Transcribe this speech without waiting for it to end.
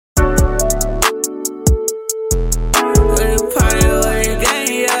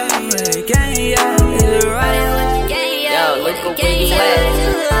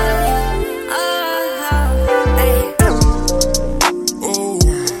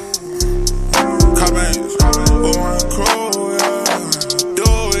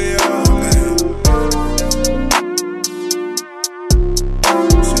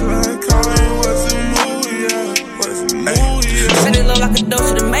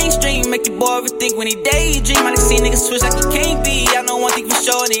boy overthink when he daydream. I done seen niggas switch like he can't be. I know one thing for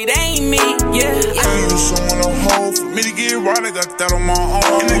sure, and it ain't me. Yeah. I need someone to hold for me to get right. I got that on my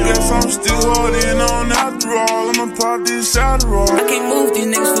own. And I guess I'm still holding on after all. I'ma pop this Adderall. I can't move, these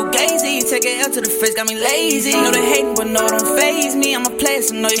niggas too gazy. Take an L to the face, got me lazy. Know they hating, but no, don't faze me. I'm a player,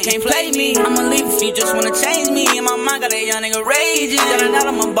 so no, you can't play me. I'ma leave if you just wanna change me. In my mind, got a young nigga raging. Yelling out,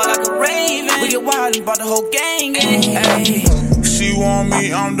 I'm a ball like a raven. We get wild and bought the whole gang. Ay. She want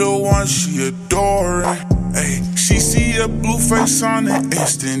me, I'm the one she adoring. Ay, she see a blue face on it,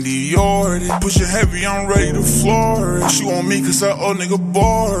 instant deodorant. Pushing heavy, I'm ready to floor it. She want me cause her old nigga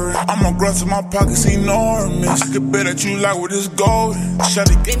boring. I'ma grab to my pockets enormous. I could bet that you like what it's going.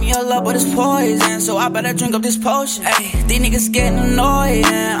 Shawty give me a love, but it's poison, so I better drink up this potion. Ay, these niggas getting annoying.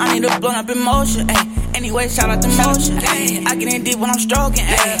 I need a blown up emotion. Ay, anyway, shout out to motion. Ay, I get in deep when I'm stroking.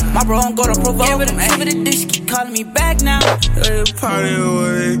 Ay, my bro don't go to provoke him. Ay, but the dish keep calling me back now. Hey, party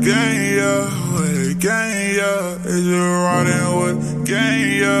with a gang, yeah, with a gang. Yeah, is you riding with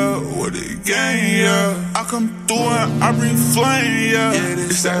gang, yeah, with the gang, yeah. I come through and I bring flame, yeah.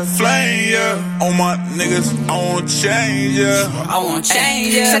 It's that flame, yeah. On my niggas, I won't change, yeah. I won't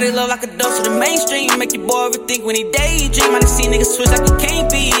change, yeah. Said they love like a dose to the mainstream. Make your boy overthink when he daydream. I done seen niggas switch like he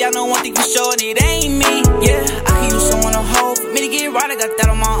can't be. I know one thing for sure, and it ain't me. Yeah, I can use someone to hold for me to get right. I got that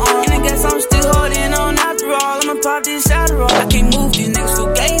on my own. And I guess I'm still holding on after all. I'ma pop this Adderall. I can't move, these niggas too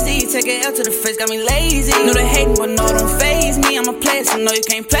gazy. Take an L to the face, got me lazy. Know they hating, but no, don't faze me. I'm a player, so no, you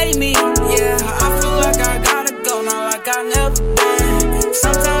can't play me. Yeah, I feel like I gotta go, not like I never been.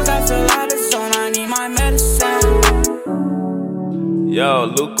 Sometimes I feel out of zone, I need my medicine.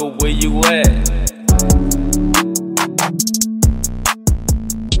 Yo, Luca, where you at?